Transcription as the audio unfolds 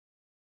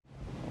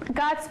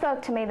God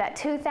spoke to me that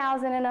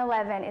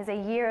 2011 is a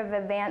year of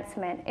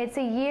advancement. It's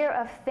a year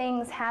of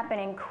things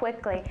happening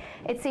quickly.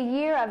 It's a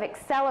year of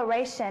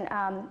acceleration,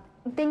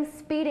 things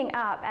speeding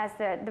up as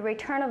the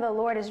return of the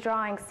Lord is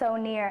drawing so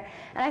near.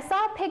 And I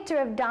saw a picture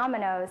of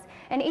dominoes,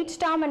 and each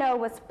domino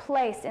was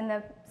placed in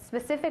the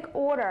specific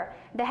order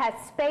that had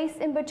space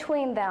in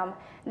between them.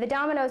 The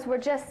dominoes were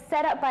just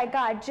set up by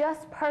God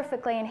just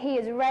perfectly, and He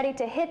is ready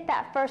to hit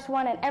that first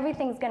one, and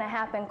everything's going to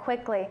happen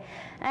quickly.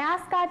 And I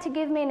asked God to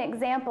give me an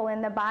example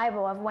in the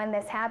Bible of when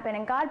this happened,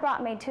 and God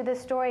brought me to the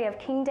story of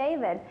King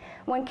David.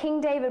 When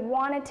King David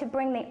wanted to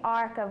bring the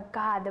ark of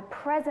God, the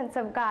presence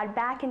of God,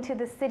 back into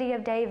the city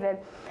of David.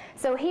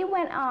 So he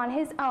went on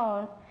his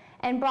own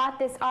and brought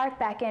this ark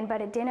back in,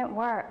 but it didn't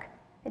work.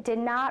 It did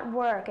not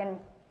work. And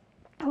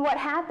what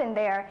happened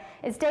there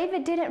is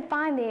David didn't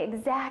find the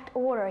exact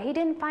order. He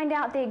didn't find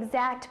out the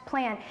exact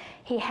plan.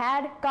 He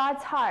had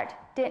God's heart,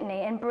 didn't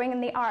he, in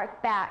bringing the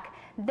ark back.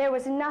 There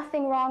was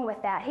nothing wrong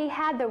with that. He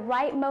had the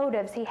right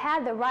motives. He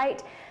had the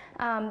right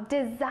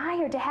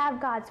desire to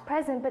have God's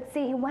presence, but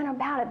see, he went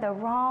about it the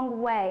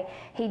wrong way.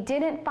 He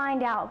didn't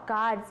find out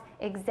God's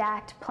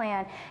exact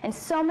plan. And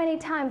so many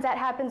times that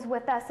happens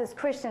with us as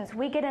Christians.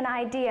 We get an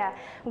idea,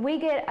 we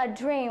get a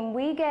dream,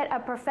 we get a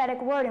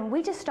prophetic word, and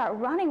we just start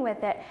running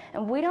with it.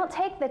 And we don't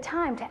take the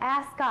time to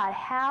ask God,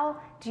 how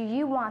do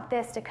you want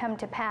this to come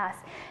to pass?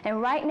 And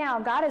right now,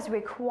 God is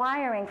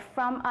requiring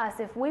from us,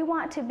 if we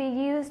want to be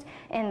used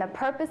in the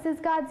purposes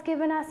God's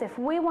given us, if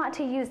we want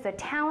to use the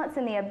talents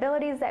and the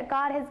abilities that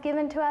God has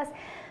given to us,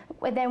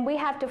 then we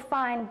have to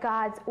find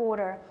God's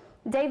order.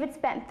 David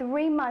spent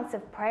 3 months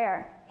of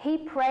prayer. He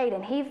prayed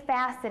and he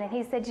fasted and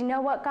he said, you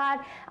know what, God,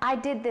 I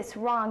did this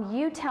wrong.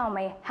 You tell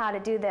me how to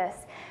do this.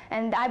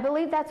 And I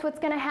believe that's what's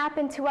going to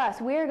happen to us.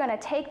 We're going to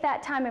take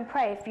that time and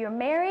pray. If you're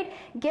married,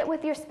 get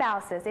with your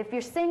spouses. If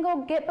you're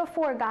single, get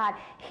before God.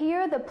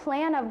 Hear the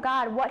plan of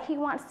God, what He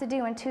wants to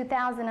do in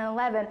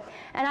 2011.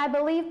 And I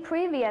believe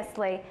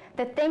previously,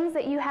 the things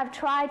that you have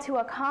tried to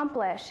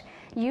accomplish,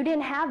 you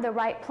didn't have the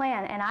right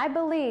plan. And I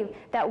believe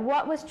that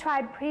what was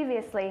tried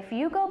previously, if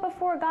you go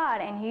before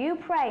God and you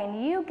pray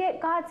and you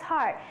get God's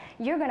heart,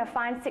 you're going to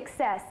find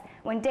success.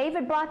 When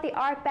David brought the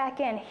ark back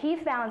in, he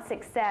found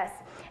success.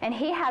 And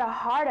he had a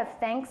heart of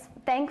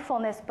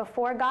thankfulness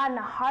before God and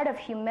a heart of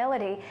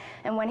humility.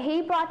 And when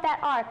he brought that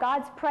ark,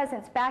 God's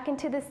presence, back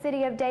into the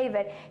city of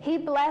David, he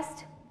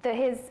blessed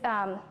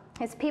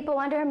his people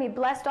under him. He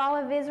blessed all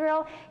of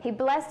Israel. He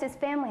blessed his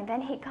family. And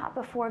then he got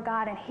before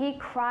God and he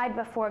cried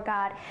before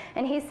God.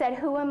 And he said,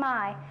 who am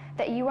I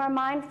that you are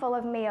mindful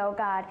of me, O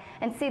God?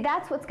 And see,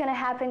 that's what's going to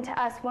happen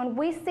to us when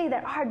we see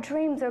that our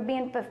dreams are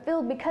being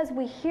fulfilled because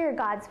we hear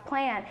God's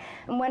plan.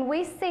 And when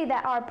we see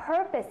that our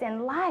purpose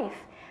in life,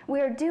 we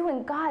are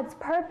doing God's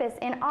purpose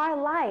in our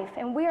life,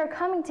 and we are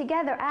coming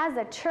together as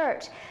a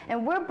church,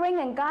 and we're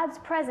bringing God's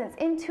presence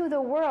into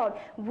the world,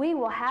 we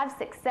will have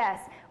success.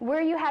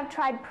 Where you have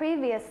tried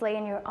previously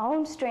in your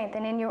own strength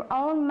and in your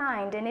own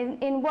mind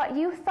and in what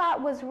you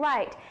thought was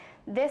right,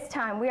 this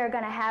time we are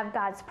going to have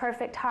God's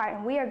perfect heart,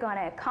 and we are going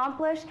to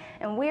accomplish,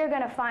 and we are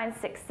going to find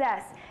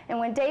success. And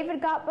when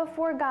David got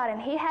before God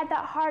and he had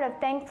that heart of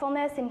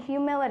thankfulness and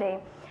humility,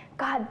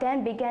 God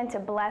then began to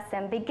bless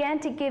him, began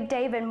to give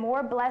David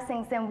more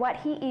blessings than what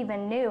he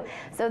even knew.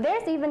 So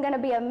there's even going to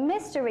be a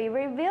mystery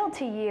revealed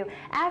to you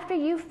after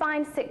you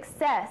find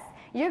success.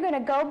 You're going to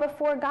go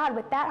before God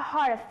with that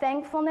heart of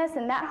thankfulness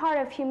and that heart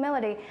of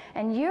humility,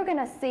 and you're going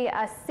to see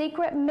a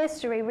secret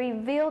mystery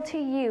revealed to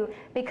you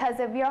because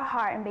of your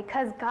heart and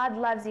because God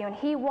loves you, and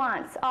He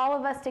wants all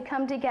of us to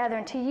come together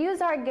and to use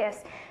our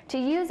gifts, to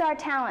use our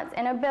talents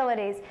and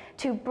abilities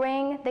to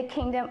bring the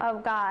kingdom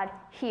of God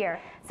here.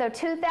 So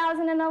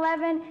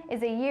 2011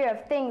 is a year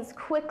of things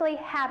quickly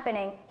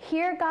happening.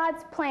 Hear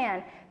God's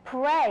plan,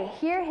 pray,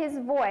 hear His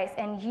voice,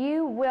 and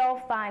you will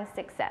find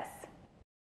success.